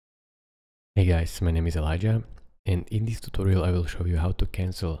Hey guys, my name is Elijah, and in this tutorial I will show you how to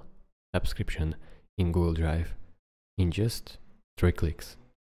cancel subscription in Google Drive in just 3 clicks.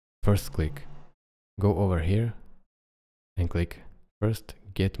 First click, go over here and click first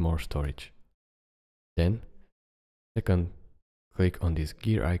get more storage. Then second, click on this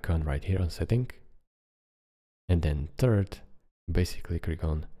gear icon right here on setting. And then third, basically click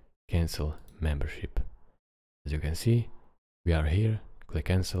on cancel membership. As you can see, we are here, click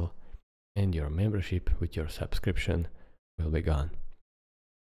cancel, and your membership with your subscription will be gone.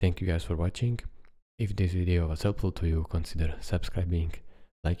 Thank you guys for watching. If this video was helpful to you, consider subscribing,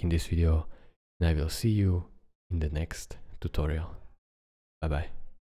 liking this video, and I will see you in the next tutorial. Bye bye.